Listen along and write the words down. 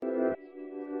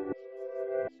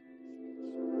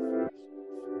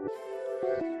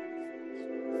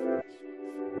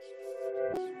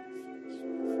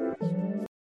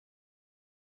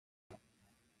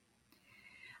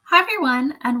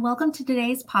everyone, and welcome to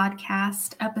today's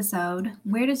podcast episode,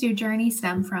 Where Does Your Journey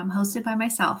Stem From?, hosted by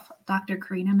myself, Dr.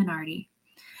 Karina Minardi.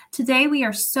 Today, we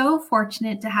are so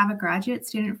fortunate to have a graduate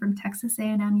student from Texas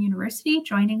A&M University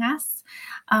joining us.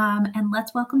 And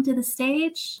let's welcome to the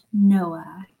stage,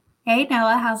 Noah. Hey,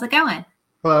 Noah, how's it going?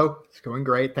 Hello, it's going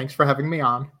great. Thanks for having me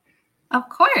on. Of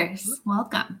course,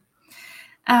 welcome.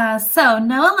 So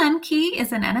Noah Lemke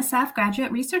is an NSF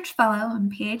Graduate Research Fellow and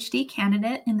PhD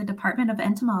candidate in the Department of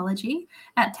Entomology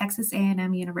at Texas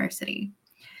A&M University.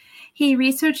 He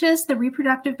researches the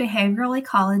reproductive behavioral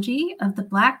ecology of the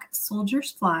black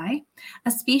soldier's fly,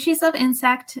 a species of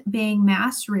insect being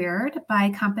mass reared by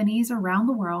companies around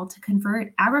the world to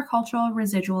convert agricultural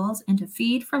residuals into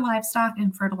feed for livestock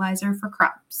and fertilizer for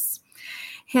crops.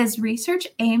 His research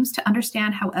aims to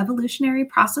understand how evolutionary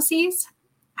processes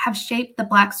have shaped the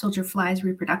black soldier fly's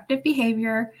reproductive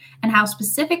behavior and how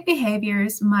specific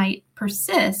behaviors might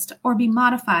persist or be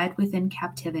modified within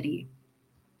captivity.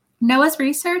 Noah's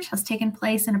research has taken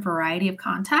place in a variety of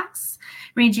contexts,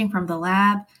 ranging from the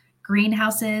lab,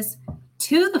 greenhouses,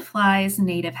 to the fly's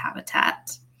native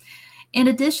habitat. In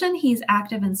addition, he's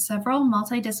active in several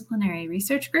multi-disciplinary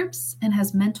research groups and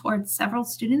has mentored several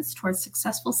students towards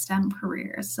successful STEM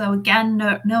careers. So again,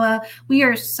 Noah, we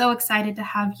are so excited to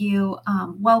have you.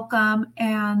 Welcome.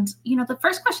 And, the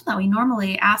first question that we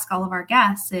normally ask all of our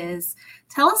guests is,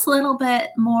 tell us a little bit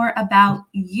more about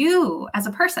you as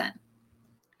a person.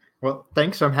 Well,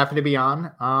 thanks. I'm happy to be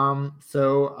on.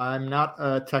 So I'm not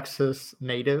a Texas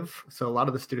native, so a lot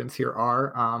of the students here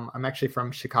are. I'm actually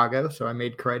from Chicago, so I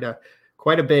made quite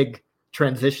a big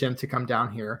transition to come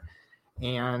down here.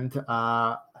 And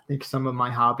I think some of my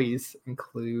hobbies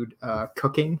include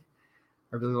cooking.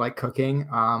 I really like cooking.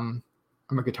 I'm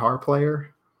a guitar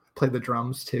player. I play the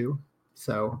drums too.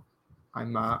 So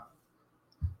I'm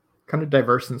kind of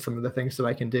diverse in some of the things that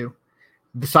I can do.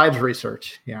 Besides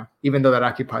research, yeah, even though that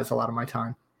occupies a lot of my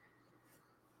time.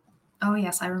 Oh,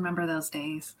 yes, I remember those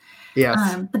days.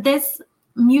 Yes. But this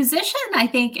musician, I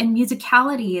think, and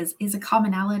musicality is a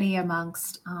commonality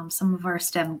amongst some of our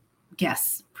STEM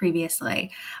guests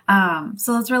previously.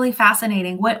 So it's really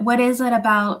fascinating. What is it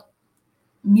about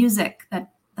music that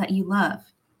you love?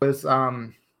 It was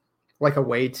like a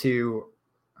way to,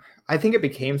 I think it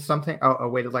became something, a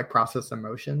way to like process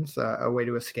emotions, a way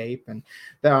to escape. And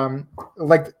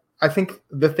I think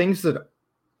the things that,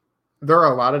 there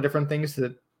are a lot of different things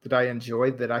that I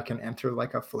enjoy that I can enter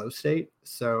like a flow state.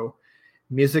 So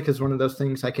music is one of those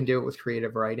things. I can do it with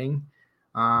creative writing,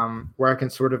 where I can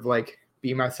sort of like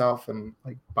be myself and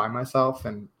like by myself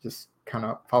and just kind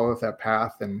of follow that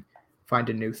path and find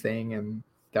a new thing. And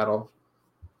that'll,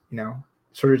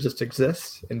 sort of just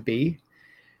exist and be.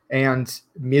 And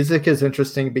music is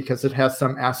interesting because it has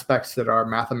some aspects that are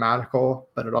mathematical,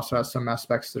 but it also has some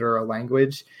aspects that are a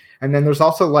language. And then there's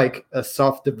also like a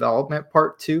self-development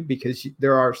part too, because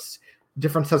there are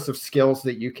different sets of skills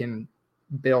that you can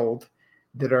build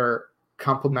that are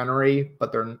complementary,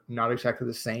 but they're not exactly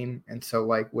the same. And so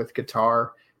like with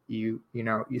guitar, you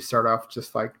start off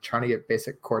just like trying to get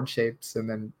basic chord shapes, and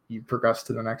then you progress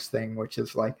to the next thing, which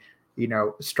is like,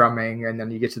 strumming, and then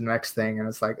you get to the next thing and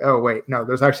it's like, oh wait, no,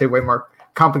 there's actually way more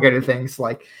complicated things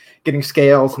like getting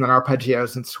scales and then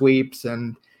arpeggios and sweeps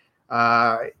and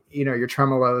your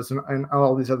tremolos and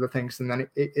all these other things. And then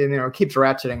it keeps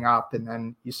ratcheting up, and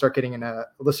then you start getting into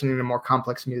listening to more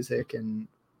complex music, and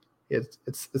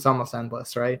it's almost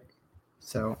endless, right?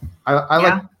 So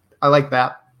I like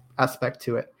that aspect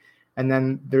to it. And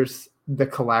then there's the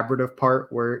collaborative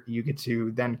part where you get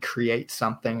to then create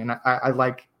something, and I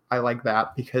like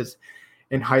that, because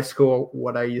in high school,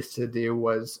 what I used to do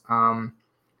was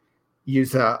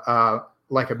use a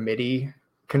MIDI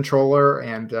controller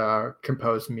and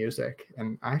compose music.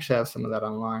 And I actually have some of that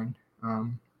online.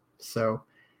 So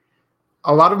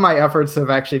a lot of my efforts have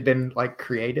actually been like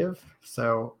creative.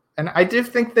 So, and I do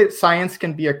think that science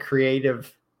can be a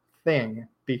creative thing,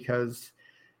 because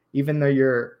even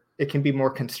though it can be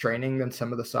more constraining than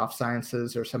some of the soft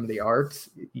sciences or some of the arts,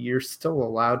 you're still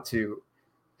allowed to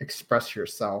express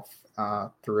yourself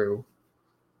through,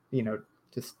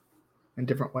 just in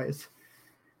different ways.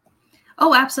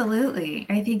 Oh, absolutely.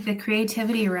 I think the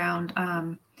creativity around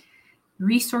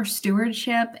resource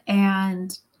stewardship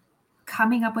and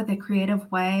coming up with a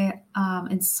creative way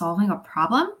in solving a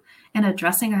problem and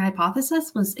addressing a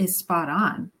hypothesis is spot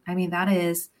on. I mean,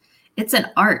 it's an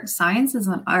art. Science is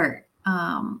an art,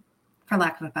 for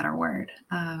lack of a better word.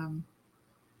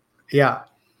 Yeah,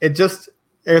 it's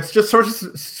just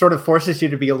sort of forces you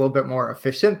to be a little bit more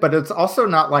efficient, but it's also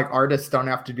not like artists don't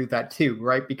have to do that too,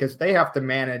 right? Because they have to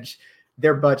manage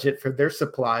their budget for their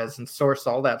supplies and source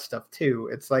all that stuff too.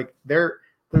 It's like they're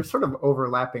there's sort of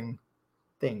overlapping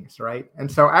things, right?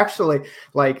 And so actually,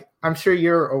 like, I'm sure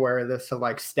you're aware of this. So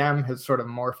like STEM has sort of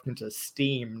morphed into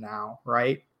STEAM now,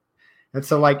 right? And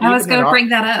so like, I was going to bring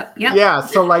that up. Yep. Yeah.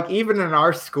 So like, even in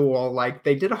our school, like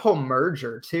they did a whole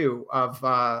merger too of,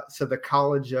 so the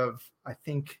College of, I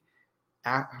think,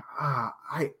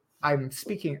 I'm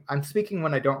speaking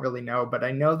when I don't really know, but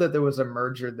I know that there was a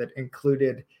merger that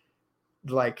included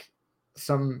like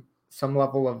some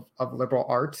level of liberal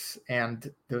arts,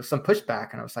 and there was some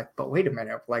pushback, and I was like, but wait a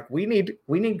minute, like we need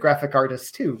graphic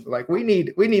artists too. Like we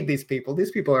need these people.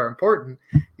 These people are important,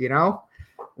 you know?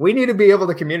 We need to be able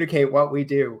to communicate what we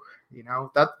do, you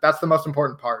know? That's the most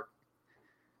important part.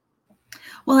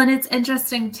 Well, and it's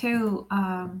interesting too,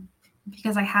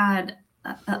 because I had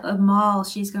a Mal,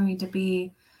 she's going to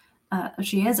be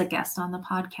she is a guest on the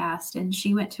podcast, and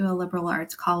she went to a liberal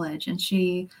arts college, and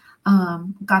she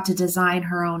got to design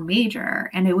her own major.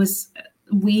 And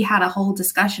we had a whole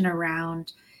discussion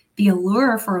around the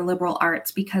allure for liberal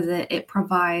arts, because it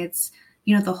provides,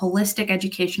 you know, the holistic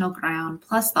educational ground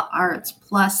plus the arts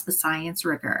plus the science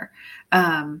rigor,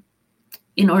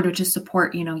 in order to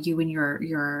support, you know, you and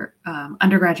your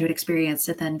undergraduate experience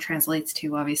that then translates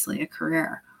to obviously a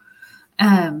career.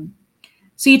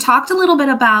 So you talked a little bit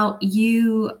about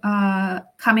you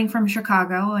coming from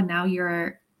Chicago, and now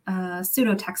you're a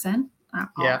pseudo-Texan. I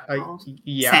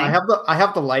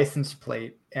have the license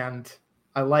plate, and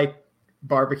I like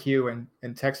barbecue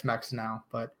and Tex-Mex now,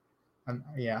 but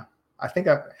I think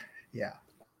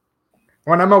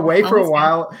when I'm away for a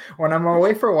while,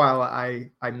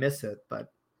 I miss it,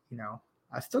 but you know,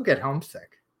 I still get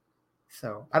homesick.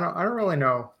 So I don't really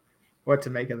know what to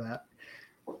make of that.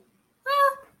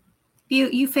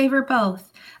 You favor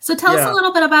both. So tell us a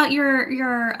little bit about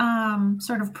your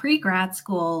sort of pre-grad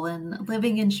school and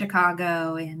living in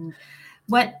Chicago, and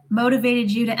what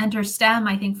motivated you to enter STEM,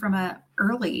 I think, from an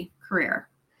early career.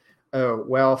 Oh,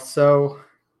 well, so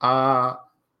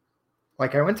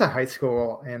like I went to high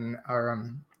school in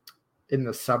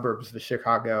the suburbs of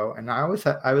Chicago, and I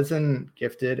was in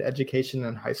gifted education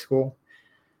in high school,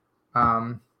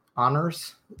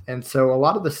 honors. And so a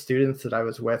lot of the students that I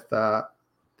was with,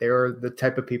 they were the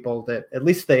type of people that at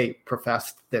least they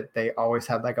professed that they always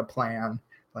had like a plan.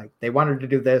 Like they wanted to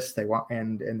do this,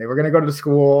 and they were going to go to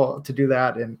school to do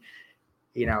that. And,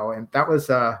 you know, and that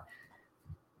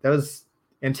was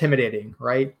intimidating,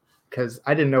 right? Because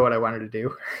I didn't know what I wanted to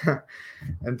do.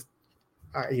 And,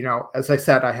 you know, as I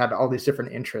said, I had all these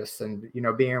different interests, and, you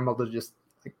know, being able to just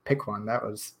like pick one, that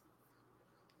was,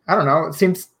 I don't know, it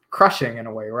seems crushing in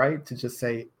a way, right? To just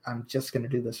say, I'm just going to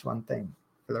do this one thing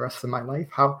for the rest of my life.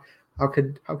 How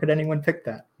could anyone pick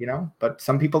that, you know? But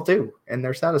some people do, and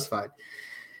they're satisfied.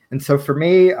 And so for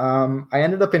me, I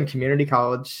ended up in community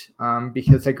college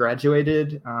because I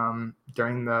graduated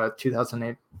during the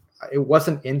 2008. It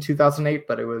wasn't in 2008,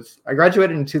 but I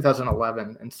graduated in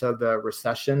 2011. And so the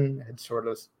recession had sort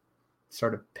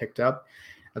of picked up.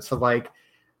 And so like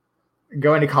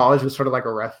going to college was sort of like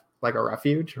a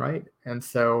refuge, right? And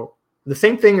so the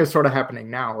same thing is sort of happening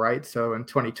now, right? So in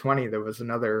 2020, there was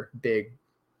another big,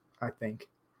 I think,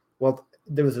 well,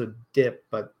 there was a dip,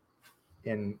 but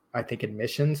in, I think,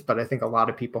 admissions, but I think a lot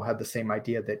of people had the same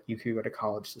idea that you could go to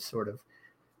college to sort of,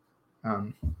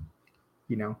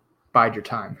 you know, bide your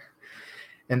time.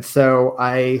 And so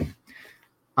I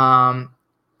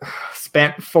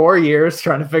spent 4 years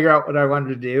trying to figure out what I wanted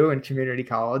to do in community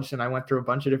college, and I went through a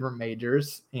bunch of different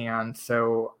majors. And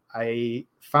so I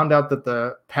found out that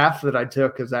the path that I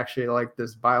took is actually like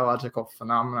this biological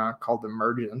phenomena called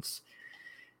emergence.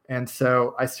 And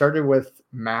so I started with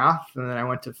math, and then I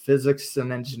went to physics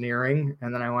and engineering,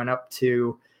 and then I went up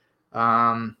to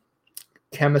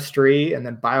chemistry and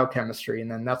then biochemistry.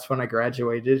 And then that's when I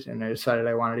graduated, and I decided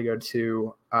I wanted to go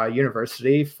to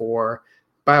university for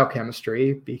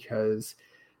biochemistry because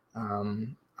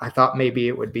I thought maybe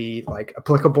it would be like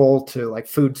applicable to like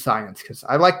food science, because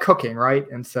I like cooking, right?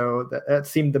 And so that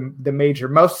seemed the major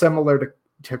most similar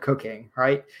to cooking,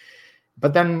 right?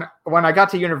 But then when I got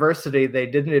to university, they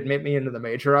didn't admit me into the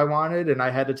major I wanted, and I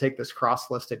had to take this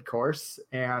cross-listed course.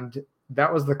 And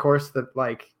that was the course that,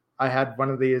 like, I had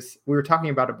one of these, we were talking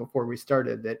about it before we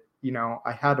started, that, you know,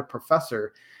 I had a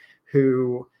professor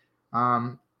who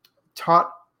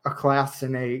taught a class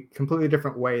in a completely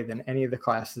different way than any of the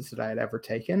classes that I had ever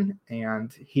taken.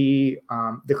 And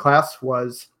the class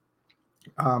was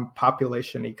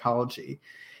population ecology.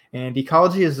 And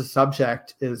ecology as a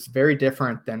subject is very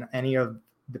different than any of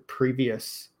the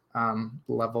previous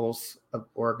levels of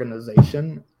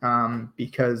organization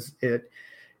because it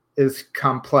is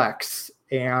complex.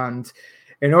 And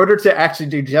in order to actually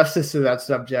do justice to that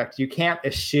subject, you can't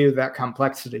eschew that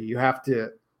complexity. You have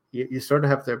to you sort of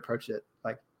have to approach it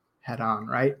like head on,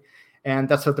 right? And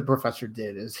that's what the professor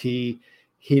did. Is he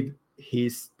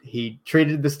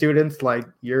treated the students like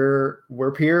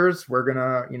we're peers. We're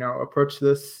gonna approach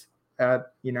this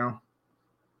at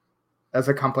as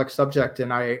a complex subject,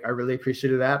 and I really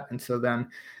appreciated that. And so then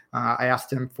I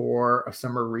asked him for a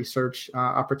summer research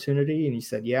opportunity, and he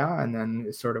said yeah, and then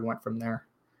it sort of went from there.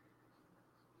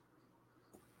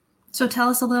 So tell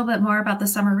us a little bit more about the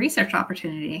summer research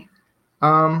opportunity.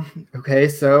 Okay,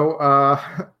 so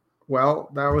well,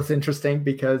 that was interesting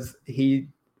because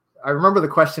I remember the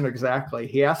question exactly.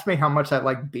 He asked me how much I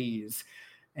like bees,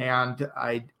 and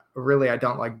I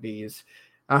don't like bees.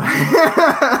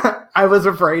 I was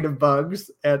afraid of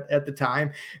bugs at the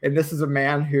time, and this is a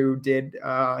man who did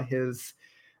his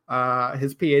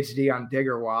PhD on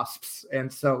digger wasps,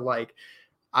 and so like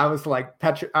I was like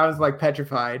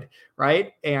petrified,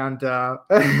 right? And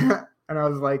and I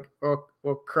was like, oh,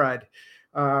 well, crud,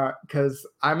 because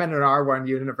I'm in an R1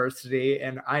 university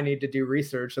and I need to do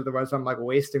research, otherwise I'm like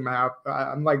wasting my.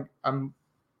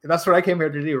 That's what I came here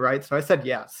to do, right? So I said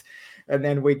yes, and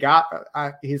then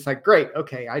he's like, great,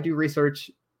 okay, I do research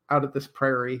out at this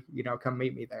prairie, come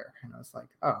meet me there. And I was like,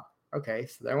 oh, okay.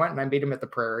 So then I went and I meet him at the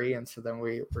prairie, and so then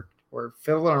we're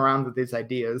fiddling around with these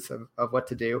ideas of what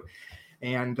to do.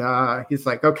 And he's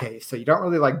like, okay, so you don't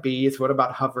really like bees. What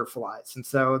about hoverflies? And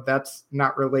so that's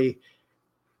not really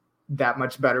that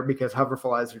much better because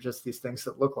hoverflies are just these things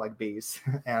that look like bees.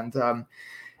 And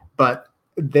but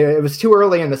it was too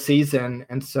early in the season.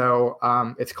 And so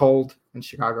it's cold in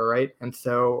Chicago, right? And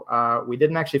so we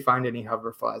didn't actually find any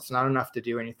hoverflies, not enough to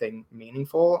do anything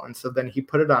meaningful. And so then he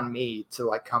put it on me to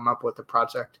like come up with a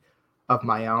project of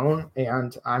my own.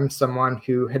 And I'm someone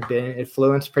who had been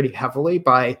influenced pretty heavily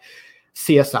by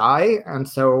CSI, and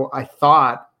so I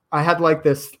thought I had like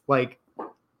this like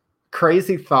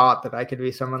crazy thought that I could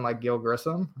be someone like Gil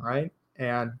Grissom, right?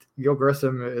 And Gil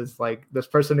Grissom is like this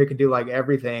person who can do like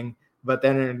everything, but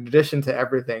then in addition to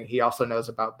everything, he also knows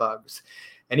about bugs.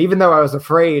 And even though I was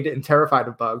afraid and terrified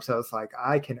of bugs, I was like,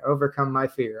 I can overcome my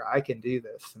fear. I can do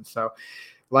this. And so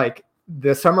like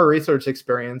the summer research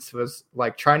experience was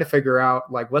like trying to figure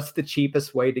out like what's the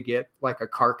cheapest way to get like a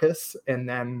carcass, and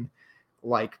then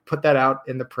like put that out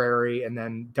in the prairie, and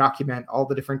then document all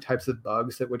the different types of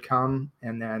bugs that would come,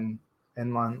 and then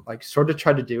like sort of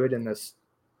try to do it in this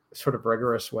sort of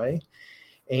rigorous way.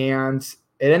 And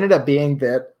it ended up being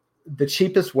that the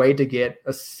cheapest way to get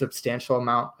a substantial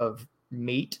amount of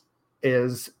meat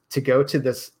is to go to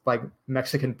this like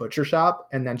Mexican butcher shop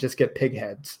and then just get pig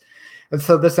heads. And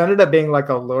so this ended up being like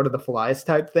a Lord of the Flies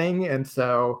type thing. And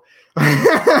so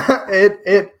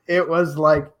it was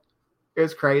like, it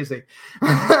was crazy.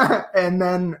 And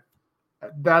then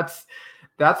that's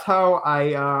how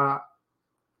I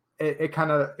it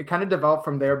kind of developed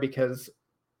from there, because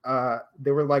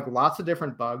there were like lots of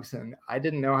different bugs and I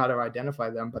didn't know how to identify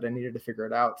them, but I needed to figure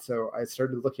it out. So I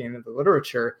started looking into the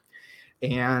literature,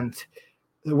 and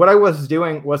what I was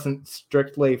doing wasn't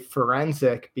strictly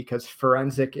forensic, because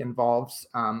forensic involves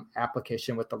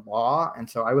application with the law. And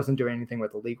so I wasn't doing anything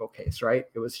with the legal case, right?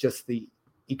 It was just the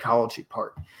ecology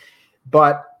part.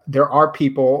 But there are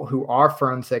people who are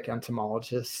forensic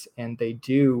entomologists, and they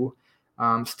do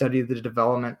study the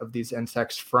development of these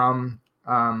insects from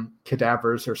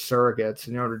cadavers or surrogates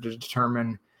in order to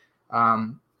determine,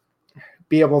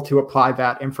 be able to apply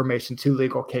that information to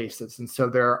legal cases. And so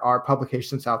there are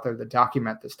publications out there that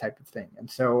document this type of thing. And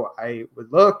so I would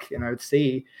look and I would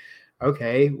see,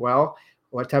 okay, well,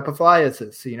 what type of fly is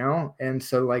this, And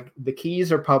so like the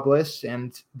keys are published,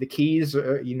 and the keys,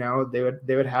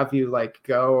 they would have you like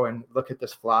go and look at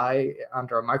this fly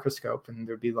under a microscope, and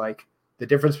there'd be like the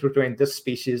difference between this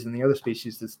species and the other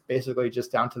species is basically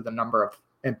just down to the number of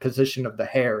and position of the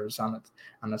hairs on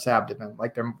its abdomen.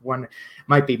 Like there one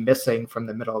might be missing from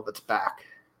the middle of its back.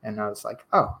 And I was like,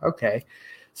 oh, okay.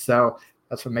 So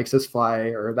that's what makes this fly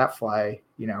or that fly,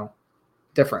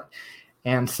 different.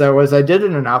 And so as I did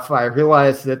it enough, I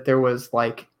realized that there was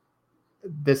like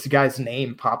this guy's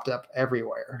name popped up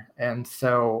everywhere. And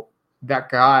so that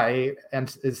guy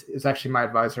is actually my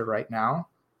advisor right now.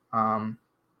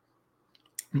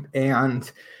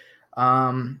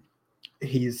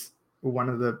 He's one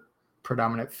of the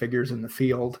predominant figures in the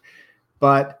field.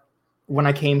 But when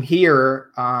I came here,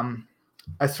 I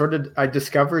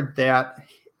discovered that,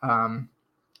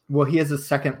 he has a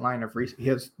second line of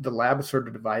research. The lab is sort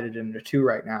of divided into two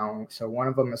right now. So one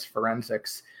of them is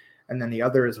forensics, and then the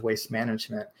other is waste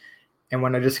management. And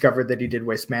when I discovered that he did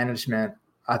waste management,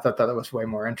 I thought that was way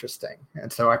more interesting.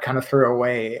 And so I kind of threw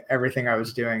away everything I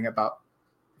was doing about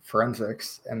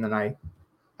forensics, and then I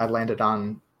landed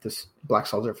on this black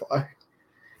soldier fly.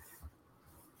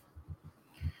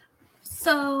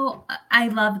 So I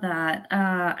love that.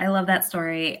 I love that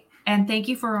story. And thank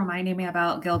you for reminding me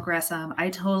about Gil Grissom. I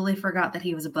totally forgot that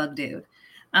he was a bug dude.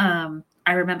 I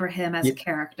remember him as a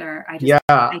character. Yeah,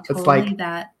 I it's totally like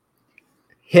that.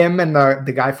 him and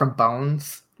the guy from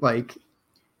Bones. Like,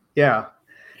 yeah.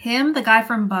 Him, the guy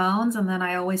from Bones, and then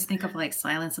I always think of like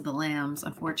Silence of the Lambs,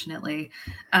 unfortunately.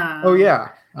 Oh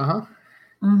yeah. Uh-huh.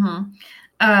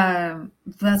 Mm-hmm.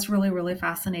 That's really, really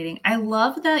fascinating. I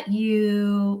love that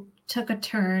you took a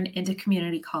turn into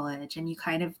community college and you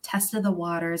kind of tested the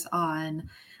waters on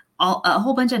a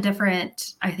whole bunch of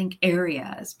different, I think,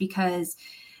 areas, because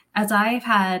as I've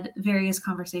had various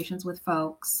conversations with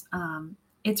folks,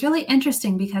 it's really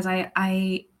interesting because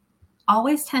I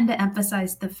always tend to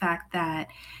emphasize the fact that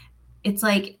it's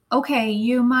like, okay,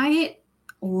 you might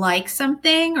like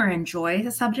something or enjoy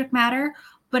the subject matter,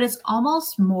 but it's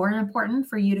almost more important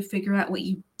for you to figure out what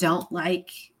you don't like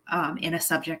in a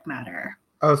subject matter.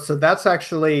 Oh, so that's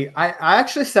actually I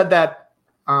actually said that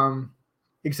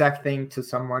exact thing to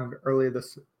someone earlier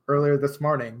this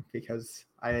morning, because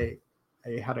I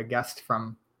had a guest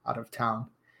from out of town.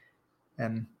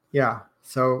 And yeah,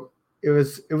 so it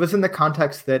was in the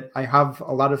context that I have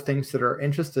a lot of things that are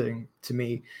interesting to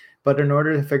me, but in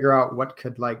order to figure out what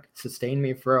could like sustain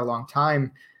me for a long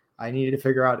time, I needed to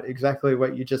figure out exactly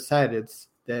what you just said. It's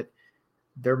that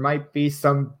there might be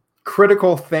some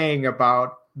critical thing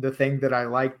about the thing that I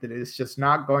like that is just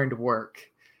not going to work.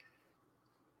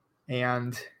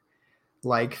 And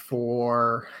like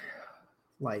for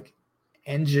like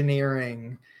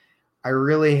engineering, I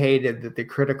really hated that the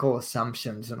critical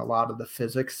assumptions in a lot of the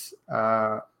physics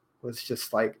was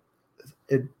just like,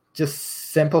 it just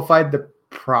simplified the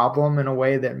problem in a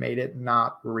way that made it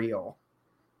not real.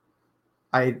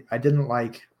 I didn't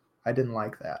like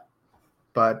that.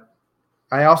 But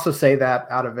I also say that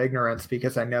out of ignorance,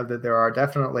 because I know that there are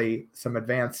definitely some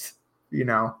advanced,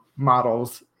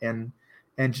 models in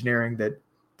engineering that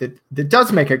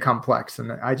does make it complex,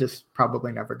 and I just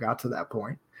probably never got to that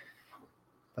point.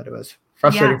 But it was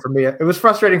frustrating for me. It was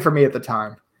frustrating for me at the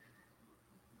time.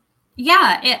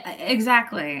 Yeah,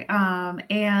 exactly.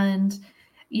 And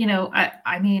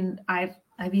I mean,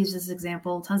 I've used this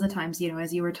example tons of times.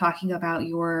 As you were talking about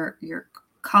your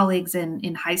colleagues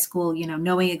in high school,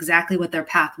 knowing exactly what their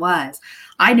path was.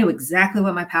 I knew exactly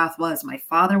what my path was. My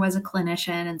father was a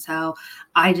clinician, and so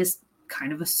I just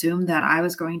kind of assumed that I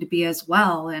was going to be as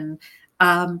well. And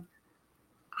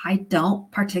I don't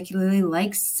particularly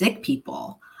like sick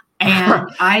people. And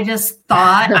I just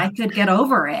thought I could get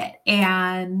over it.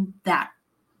 And that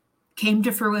came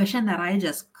to fruition that I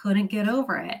just couldn't get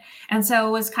over it. And so it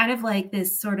was kind of like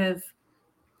this sort of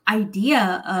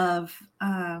idea of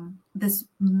this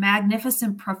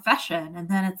magnificent profession. And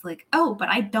then it's like, oh, but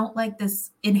I don't like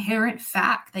this inherent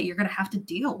fact that you're going to have to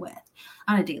deal with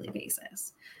on a daily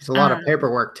basis. There's a lot of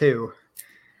paperwork too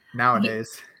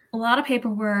nowadays. A lot of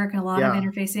paperwork, a lot of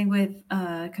interfacing with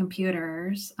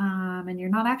computers, and you're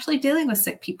not actually dealing with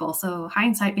sick people. So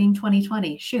hindsight being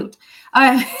 2020, shoot.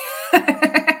 But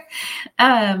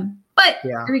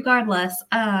regardless,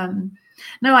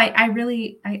 no, I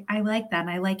really like that, and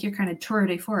I like your kind of tour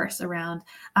de force around.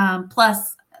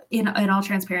 Plus, in all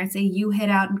transparency, you hit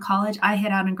out in college, I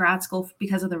hit out in grad school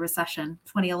because of the recession,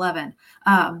 2011.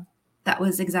 That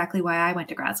was exactly why I went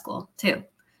to grad school too.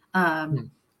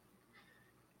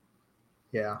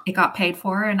 Yeah. It got paid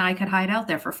for and I could hide out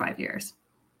there for 5 years.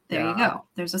 There you go.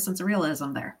 There's a sense of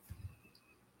realism there.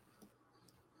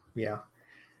 Yeah.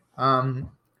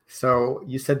 So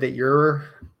you said that your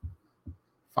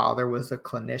father was a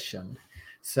clinician.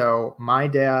 So my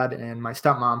dad and my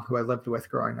stepmom, who I lived with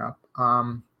growing up,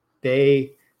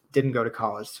 they didn't go to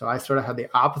college. So I sort of had the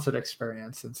opposite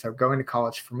experience. And so going to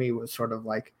college for me was sort of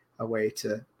like a way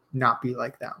to not be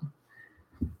like them.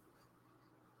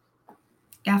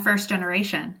 Yeah, first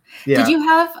generation. Yeah. Did you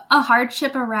have a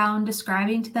hardship around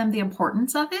describing to them the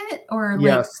importance of it, or like,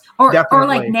 yes, or definitely. Or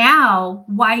like now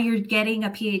why you're getting a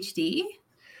PhD?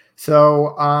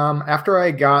 So after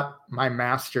I got my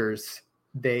master's,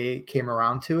 they came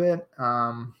around to it,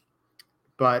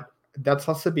 but that's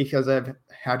also because I've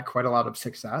had quite a lot of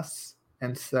success,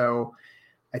 and so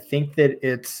I think that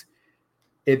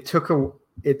it took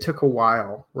a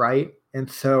while, right? And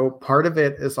so part of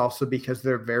it is also because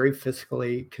they're very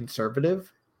fiscally conservative.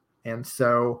 And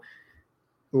so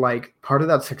like part of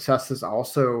that success has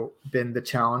also been the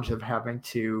challenge of having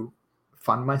to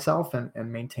fund myself and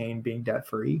maintain being debt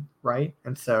free. Right.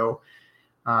 And so,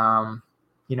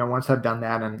 once I've done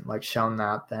that and like shown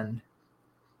that, then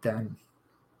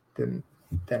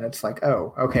it's like,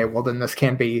 oh, okay, well then this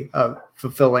can be a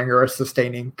fulfilling or a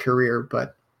sustaining career.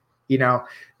 But,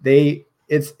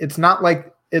 it's not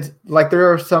like it's like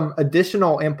there are some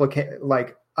additional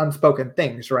like unspoken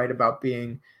things, right, about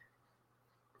being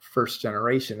first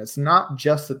generation. It's not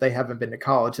just that they haven't been to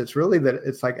college. It's really that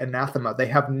it's like anathema. They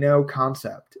have no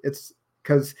concept. It's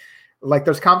because like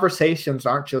those conversations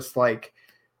aren't just like,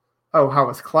 oh, how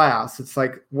was class? It's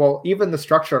like, well, even the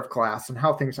structure of class and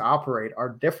how things operate are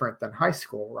different than high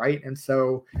school, right? And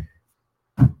so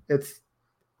it's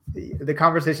the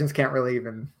conversations can't really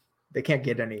they can't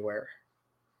get anywhere.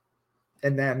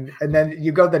 And then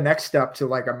you go the next step to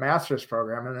like a master's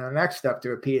program, and then the next step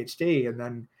to a PhD, and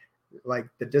then like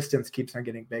the distance keeps on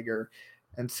getting bigger.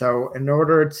 And so in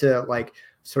order to like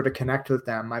sort of connect with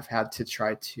them, I've had to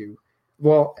try to,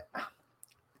 well,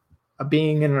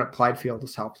 being in an applied field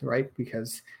has helped, right?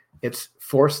 Because it's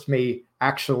forced me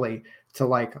actually to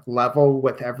like level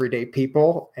with everyday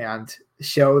people and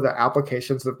show the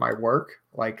applications of my work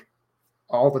like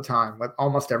all the time with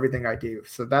almost everything I do.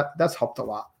 So that's helped a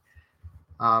lot.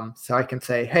 So I can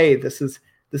say, hey, this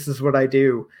is what I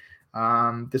do.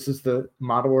 This is the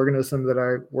model organism that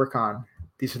I work on.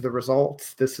 These are the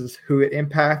results. This is who it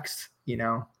impacts.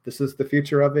 This is the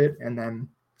future of it, and then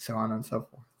so on and so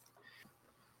forth.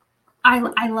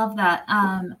 I love that.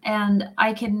 And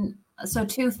so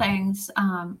two things.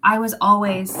 I was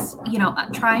always,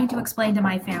 trying to explain to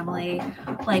my family,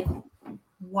 like,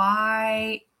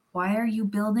 why are you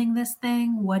building this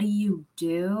thing? What do you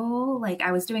do? Like,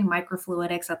 I was doing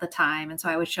microfluidics at the time. And so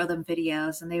I would show them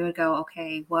videos and they would go,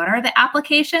 okay, what are the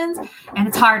applications? And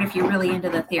it's hard if you're really into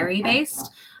the theory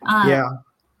based. Yeah.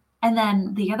 And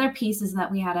then the other piece is that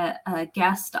we had a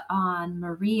guest on,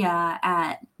 Maria,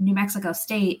 at New Mexico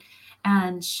State.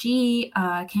 And she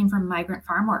came from migrant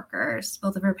farm workers.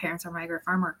 Both of her parents are migrant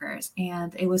farm workers.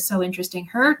 And it was so interesting.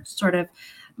 Her sort of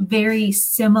very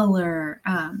similar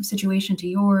situation to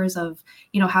yours of,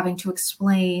 having to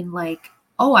explain like,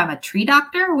 oh, I'm a tree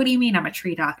doctor. What do you mean I'm a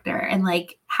tree doctor? And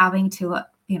like having to,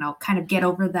 kind of get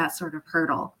over that sort of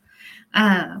hurdle.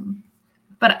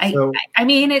 But I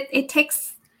mean, it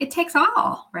takes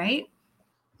all, right?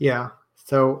 Yeah.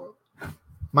 So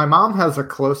my mom has a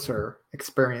closer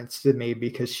experience to me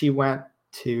because she went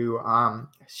to,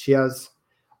 she has,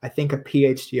 I think, a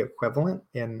PhD equivalent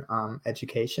in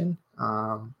education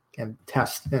and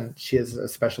she has a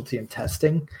specialty in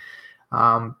testing.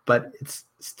 But it's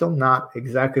still not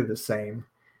exactly the same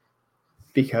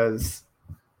because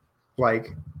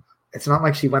like, it's not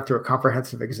like she went through a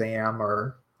comprehensive exam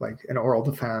or like an oral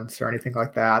defense or anything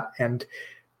like that. And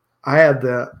I had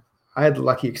the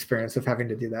lucky experience of having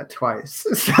to do that twice.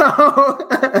 So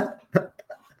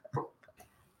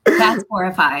that's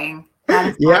horrifying. That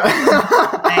is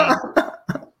horrifying.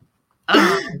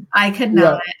 I could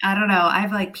not. Yeah. I don't know. I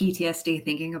have like PTSD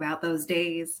thinking about those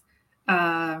days.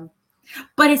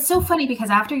 But it's so funny because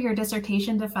after your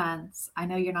dissertation defense, I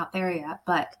know you're not there yet,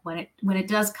 but when it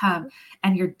does come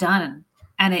and you're done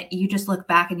and you just look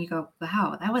back and you go,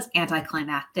 wow, that was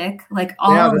anticlimactic. Like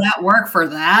all of that work for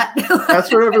that.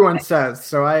 That's what everyone says.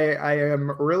 So I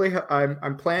am really,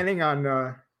 I'm planning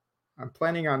on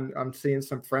seeing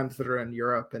some friends that are in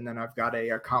Europe, and then I've got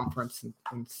a conference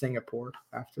in Singapore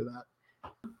after that.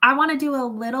 I want to do a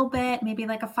little bit, maybe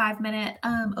like a 5-minute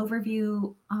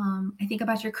overview, I think,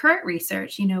 about your current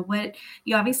research. What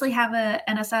you obviously have a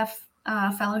NSF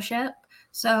fellowship.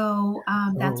 So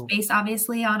that's based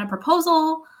obviously on a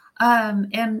proposal.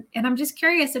 And I'm just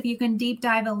curious if you can deep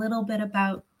dive a little bit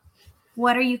about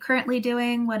what are you currently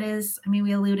doing?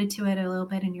 We alluded to it a little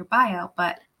bit in your bio,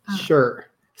 but. Sure.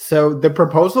 So the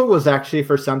proposal was actually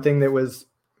for something that was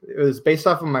based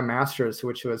off of my master's,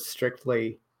 which was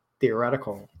strictly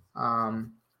theoretical.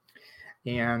 And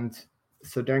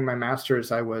so during my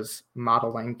master's, I was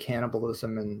modeling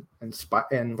cannibalism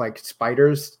and like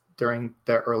spiders during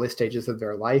the early stages of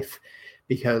their life,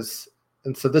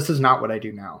 and so this is not what I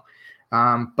do now.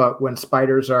 But when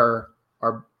spiders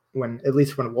when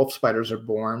wolf spiders are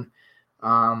born,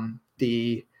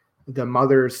 the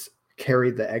mothers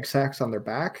carry the egg sacs on their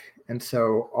back. And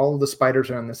so all of the spiders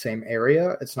are in the same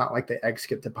area. It's not like the eggs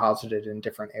get deposited in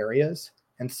different areas.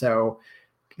 And so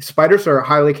spiders are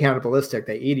highly cannibalistic.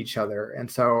 They eat each other. And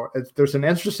so there's an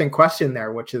interesting question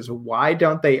there, which is why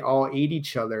don't they all eat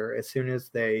each other as soon as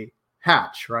they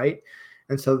hatch, right?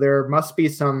 And so there must be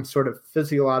some sort of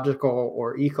physiological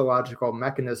or ecological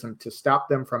mechanism to stop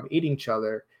them from eating each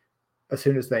other as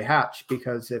soon as they hatch,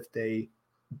 because if they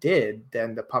did,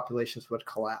 then the populations would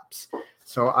collapse.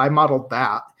 So I modeled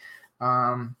that.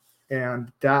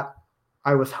 And that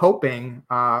I was hoping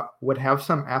would have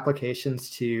some applications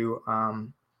to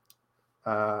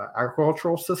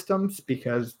agricultural systems,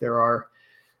 because there are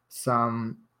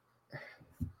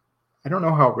I don't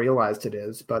know how realized it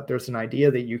is, but there's an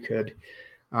idea that you could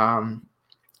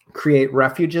create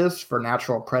refuges for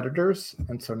natural predators.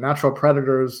 And so natural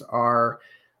predators are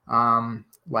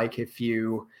like if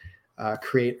you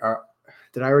create a,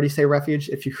 did I already say refuge?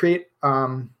 If you create,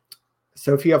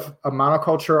 so if you have a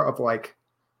monoculture of like,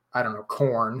 I don't know,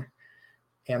 corn,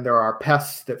 and there are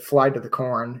pests that fly to the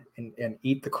corn and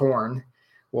eat the corn,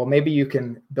 well, maybe you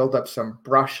can build up some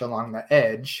brush along the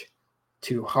edge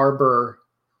to harbor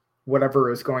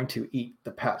whatever is going to eat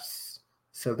the pests.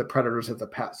 So the predators of the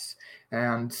pests.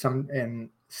 And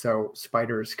so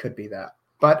spiders could be that.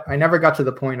 But I never got to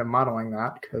the point of modeling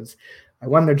that because I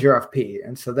won the GRFP.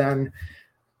 And so then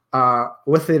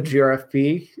with the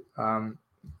GRFP,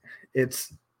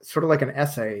 it's sort of like an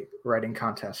essay writing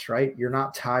contest, right? You're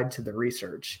not tied to the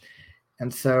research.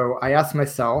 And so I asked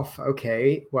myself,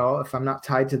 okay, well, if I'm not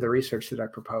tied to the research that I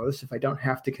proposed, if I don't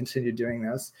have to continue doing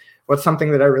this, what's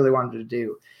something that I really wanted to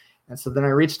do? And so then I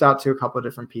reached out to a couple of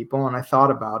different people and I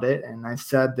thought about it. And I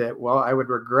said that, well, I would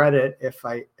regret it if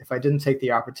I didn't take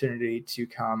the opportunity to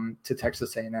come to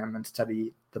Texas A&M and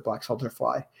study the black soldier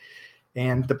fly.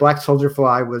 And the black soldier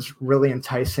fly was really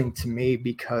enticing to me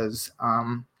because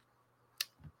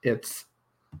it's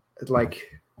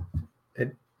like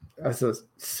it as a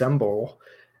symbol.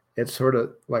 It's sort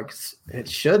of like it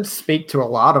should speak to a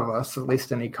lot of us, at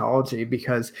least in ecology,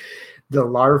 because the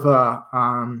larva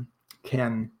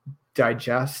can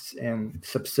digest and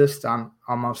subsist on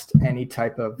almost any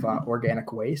type of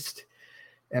organic waste.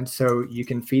 And so you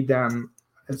can feed them,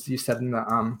 as you said in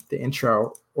the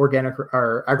intro, organic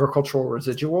or agricultural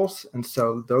residuals. And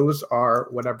so those are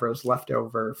whatever is left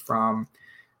over from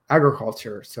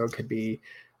agriculture. So it could be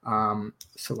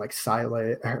so like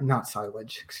silage, not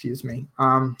silage, excuse me.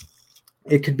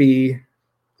 It could be,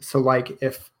 so like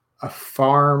if a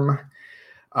farm,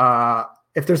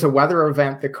 if there's a weather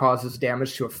event that causes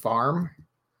damage to a farm,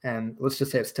 and let's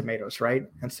just say it's tomatoes, right?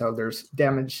 And so there's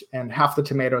damage and half the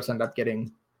tomatoes end up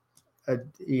getting,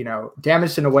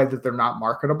 damaged in a way that they're not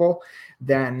marketable,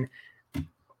 then,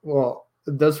 well,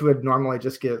 those would normally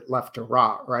just get left to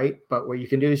rot, right? But what you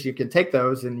can do is you can take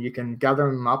those and you can gather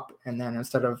them up, and then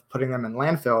instead of putting them in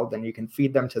landfill, then you can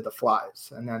feed them to the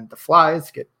flies, and then the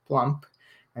flies get plump,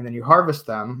 and then you harvest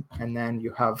them, and then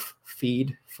you have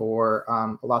feed for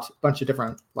a bunch of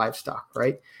different livestock,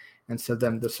 right? And so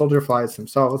then the soldier flies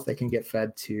themselves, they can get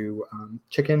fed to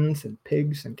chickens and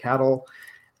pigs and cattle,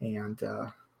 and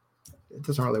it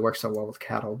doesn't really work so well with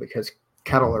cattle because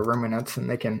cattle are ruminants and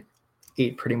they can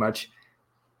eat pretty much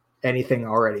anything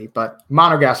already, but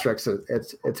monogastrics,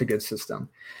 it's a good system.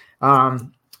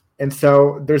 And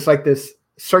so there's like this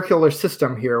circular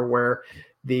system here where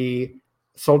the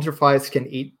soldier flies can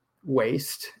eat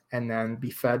waste and then be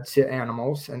fed to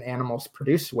animals, and animals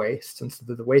produce waste. And so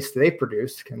the waste they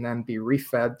produce can then be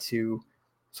refed to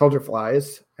soldier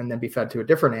flies and then be fed to a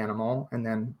different animal and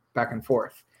then back and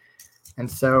forth. And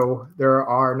so there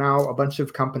are now a bunch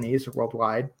of companies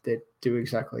worldwide that do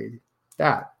exactly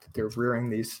that. They're rearing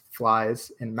these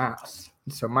flies in mass.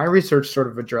 And so my research sort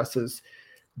of addresses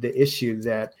the issue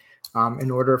that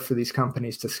in order for these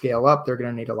companies to scale up, they're going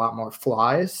to need a lot more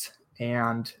flies.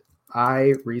 And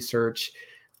I research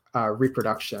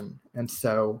reproduction. And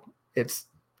so it's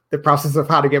the process of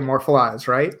how to get more flies,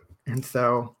 right? And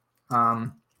so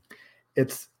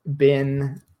it's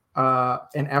been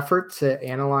an effort to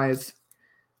analyze,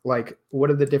 like, what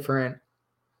are the different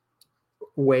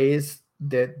ways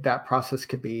that process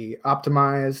could be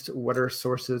optimized? What are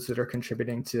sources that are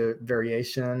contributing to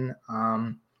variation?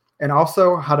 And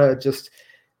also how to just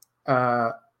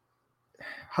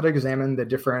how to examine the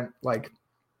different, like,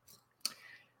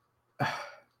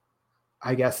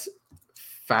 I guess,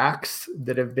 facts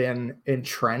that have been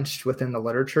entrenched within the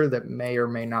literature that may or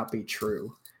may not be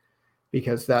true,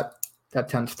 because that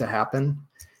tends to happen.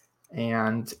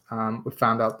 And we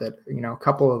found out that, a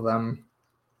couple of them,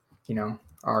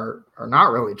 are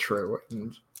not really true.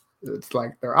 And it's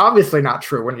like, they're obviously not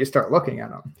true when you start looking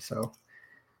at them. So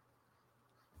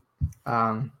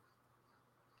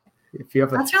if you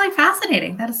have that's really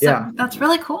fascinating. That is that's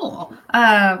really cool.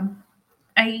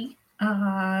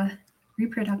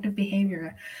 Reproductive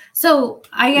behavior. So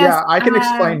I guess I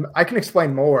can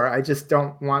explain more. I just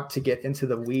don't want to get into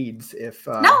the weeds. If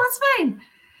no, that's fine.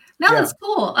 No, that's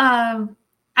cool.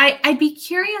 I'd be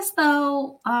curious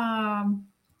though.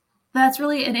 That's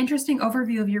really an interesting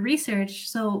overview of your research.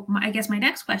 So I guess my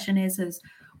next question is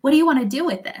what do you want to do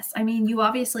with this? I mean, you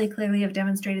obviously clearly have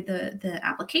demonstrated the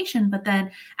application, but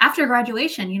then after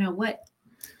graduation, what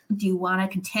do you want to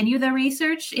continue the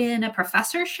research in a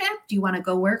professorship? Do you want to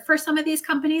go work for some of these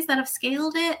companies that have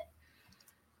scaled it?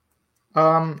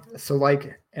 So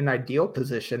like an ideal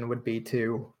position would be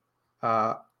to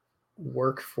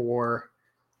work for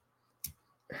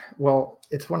well,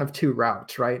 it's one of two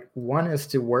routes, right? One is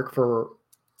to work for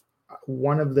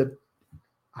one of the,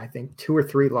 I think, 2 or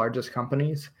 3 largest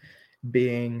companies,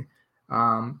 being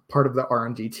part of the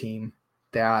R&D team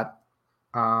that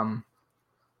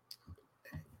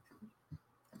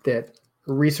that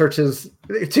researches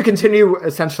to continue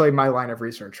essentially my line of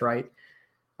research, right?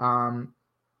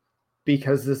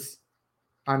 Because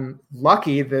I'm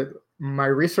lucky that my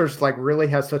research like really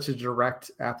has such a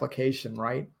direct application,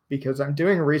 right? Because I'm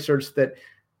doing research that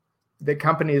the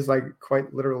companies like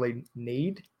quite literally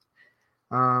need.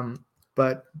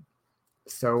 But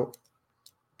so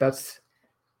that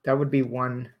would be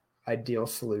one ideal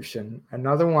solution.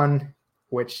 Another one,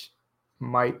 which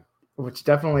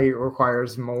definitely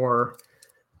requires more,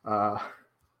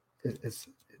 it's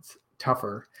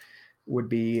tougher, would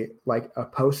be like a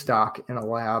postdoc in a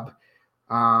lab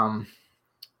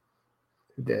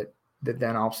that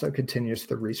then also continues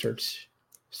the research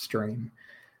stream.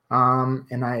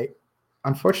 And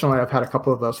unfortunately, I've had a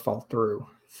couple of those fall through.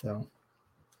 So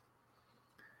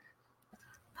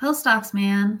postdocs,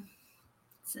 man,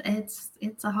 it's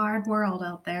a hard world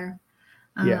out there.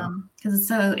 Because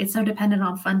it's so dependent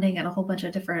on funding and a whole bunch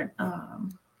of different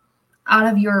out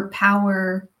of your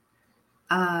power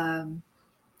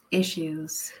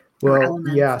issues. Well,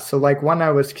 yeah. So like one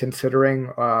I was considering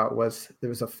there was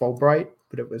a Fulbright,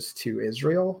 but it was to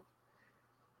Israel.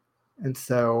 And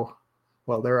so,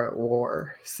 well, they're at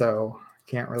war, so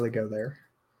can't really go there.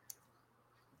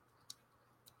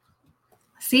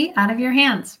 See, out of your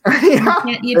hands.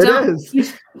 Yeah,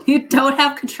 you don't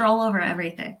have control over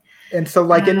everything. And so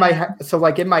like in my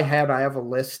head, I have a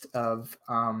list of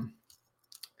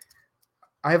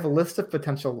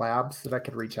potential labs that I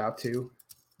could reach out to.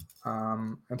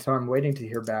 And so I'm waiting to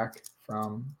hear back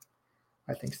from,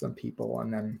 I think, some people,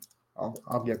 and then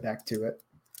I'll get back to it.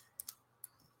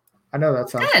 I know that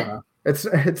sounds kind of,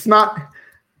 it's not,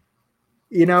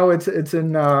 it's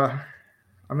in,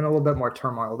 I'm in a little bit more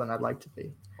turmoil than I'd like to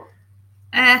be.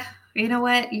 You know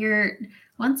what?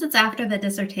 Once it's after the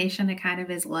dissertation, it kind of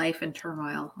is life in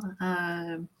turmoil.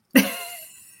 I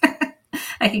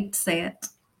hate to say it.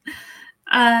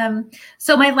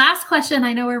 So my last question,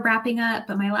 I know we're wrapping up,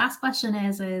 but my last question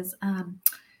is,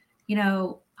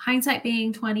 hindsight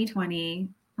being 2020,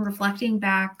 reflecting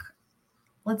back,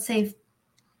 let's say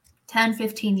 10,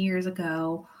 15 years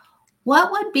ago,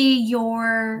 what would be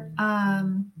your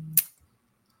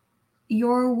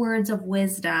words of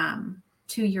wisdom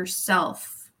to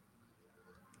yourself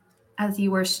as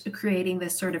you were creating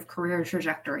this sort of career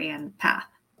trajectory and path?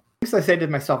 Things I say to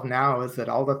myself now is that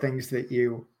all the things that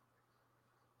you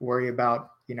worry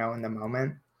about, in the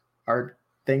moment are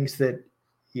things that,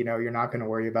 you're not going to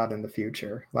worry about in the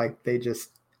future. Like they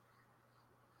just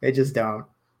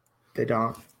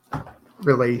don't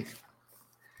really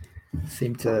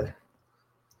seem to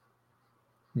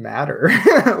matter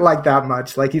like that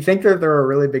much. Like you think that they're a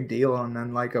really big deal, and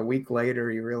then like a week later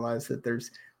you realize that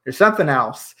there's something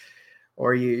else,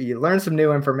 or you learn some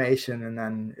new information, and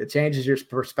then it changes your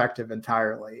perspective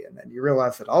entirely, and then you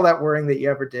realize that all that worrying that you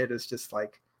ever did is just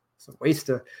like it's a waste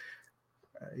of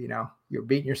you're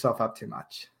beating yourself up too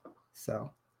much.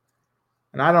 So,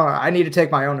 and I need to take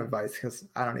my own advice, because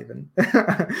I don't even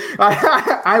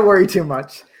I worry too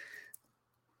much.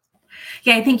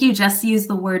 Yeah, I think you just used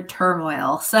the word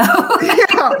turmoil. So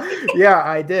yeah,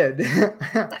 I did.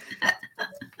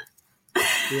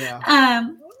 Yeah.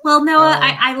 Well, Noah,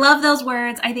 I love those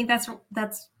words. I think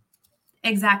that's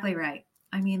exactly right.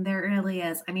 I mean, there really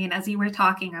is. I mean, as you were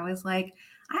talking, I was like,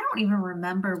 I don't even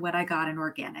remember what I got in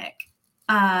organic,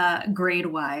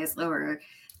 grade-wise, or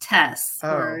tests,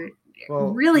 or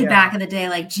really back in the day,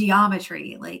 like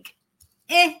geometry, like,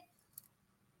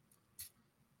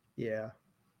 Yeah.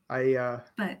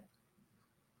 But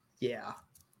yeah.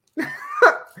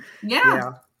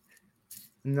 Yeah.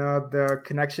 No, the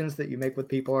connections that you make with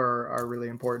people are really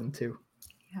important too.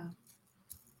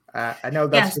 Yeah. I know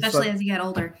that's especially as you get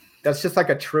older. That's just like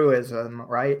a truism,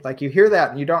 right? Like you hear that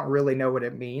and you don't really know what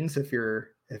it means if you're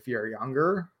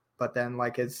younger, but then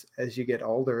like as you get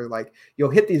older, like you'll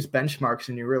hit these benchmarks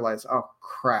and you realize, oh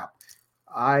crap,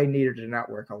 I needed to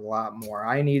network a lot more.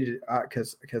 I needed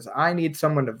because I need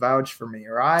someone to vouch for me,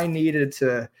 or I needed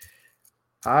to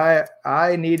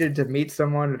meet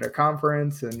someone at a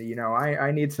conference, and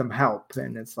I need some help.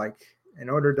 And it's like, in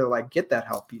order to like get that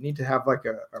help, you need to have like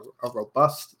a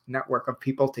robust network of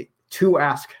people to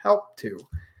ask help to,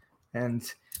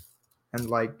 and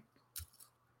like,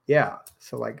 yeah.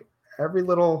 So like every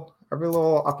little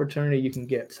opportunity you can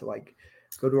get to like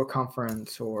go to a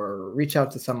conference or reach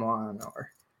out to someone, or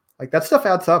like that stuff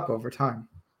adds up over time,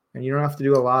 and you don't have to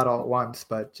do a lot all at once,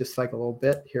 but just like a little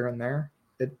bit here and there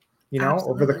it,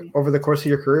 Absolutely. over the course of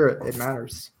your career, it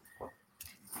matters.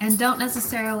 And don't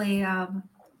necessarily, I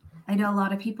know a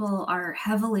lot of people are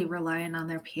heavily reliant on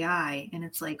their PI, and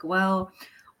it's like, well,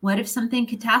 what if something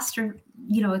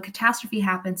a catastrophe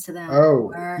happens to them?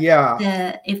 Oh, or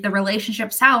yeah. if the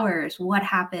relationship sours, what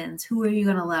happens? Who are you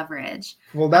going to leverage?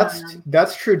 Well,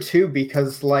 that's true too,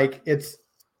 because like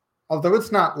although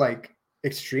it's not like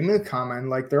extremely common,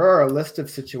 like there are a list of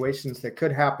situations that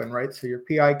could happen, right? So your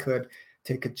PI could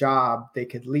take a job, they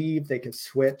could leave, they could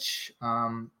switch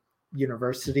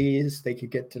universities, they could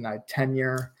get denied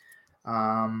tenure,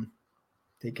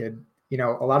 they could,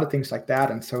 a lot of things like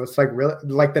that. And so it's like really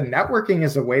like the networking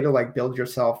is a way to like build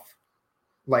yourself,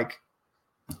 like,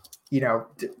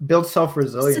 build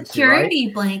self-resiliency, security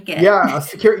right? blanket. Yeah,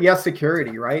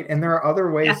 security, right? And there are other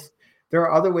ways. Yeah. There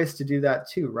are other ways to do that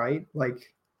too, right?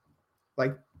 Like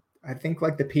I think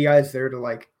like the PI is there to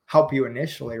like help you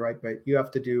initially, right? But you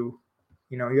have to do,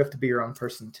 you have to be your own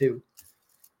person too.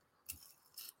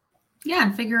 Yeah,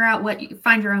 and figure out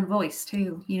find your own voice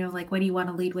too. Like what do you want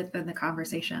to lead with in the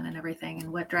conversation and everything,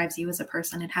 and what drives you as a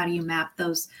person, and how do you map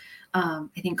those, I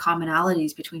think,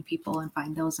 commonalities between people and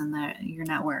find those in your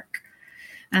network.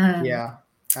 Yeah,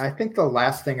 I think the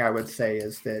last thing I would say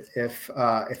is that if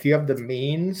you have the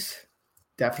means,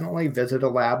 definitely visit a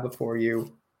lab before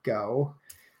you go,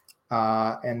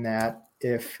 and that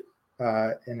if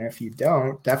you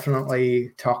don't,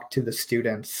 definitely talk to the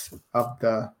students of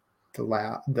the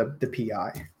lab, the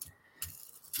PI,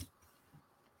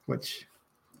 which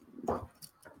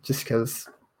just because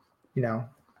you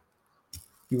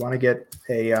want to get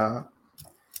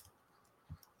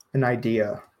an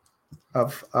idea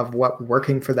of what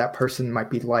working for that person might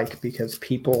be like, because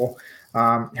people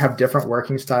have different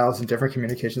working styles and different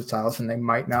communication styles, and they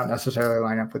might not necessarily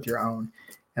line up with your own.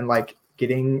 And like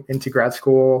getting into grad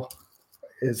school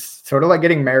is sort of like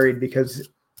getting married, because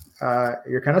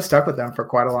you're kind of stuck with them for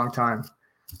quite a long time.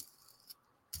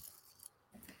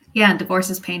 Yeah, and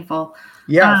divorce is painful.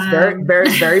 Yeah, it's very, very,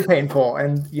 very painful.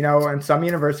 And, and some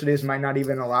universities might not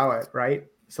even allow it, right?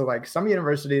 So like some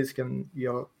universities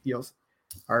you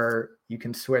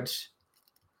can switch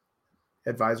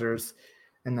advisors,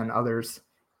 and then others,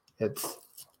 it's,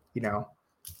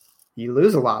 you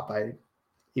lose a lot by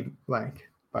you might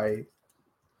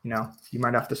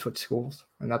have to switch schools,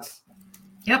 and that's,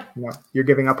 Yep. You're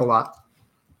giving up a lot.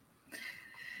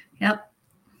 Yep.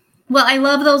 Well, I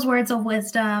love those words of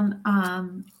wisdom.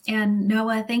 And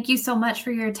Noah, thank you so much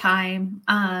for your time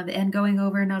and going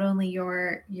over not only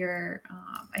your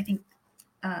I think,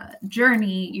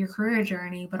 journey, your career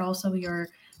journey, but also your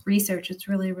research. It's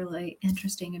really, really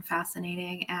interesting and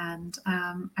fascinating. And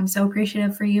I'm so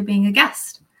appreciative for you being a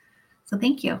guest. So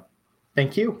thank you.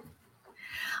 Thank you.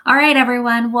 All right,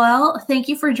 everyone. Well, thank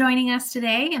you for joining us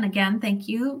today. And again, thank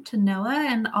you to Noah.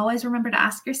 And always remember to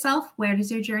ask yourself, where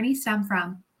does your journey stem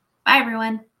from? Bye,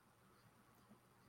 everyone.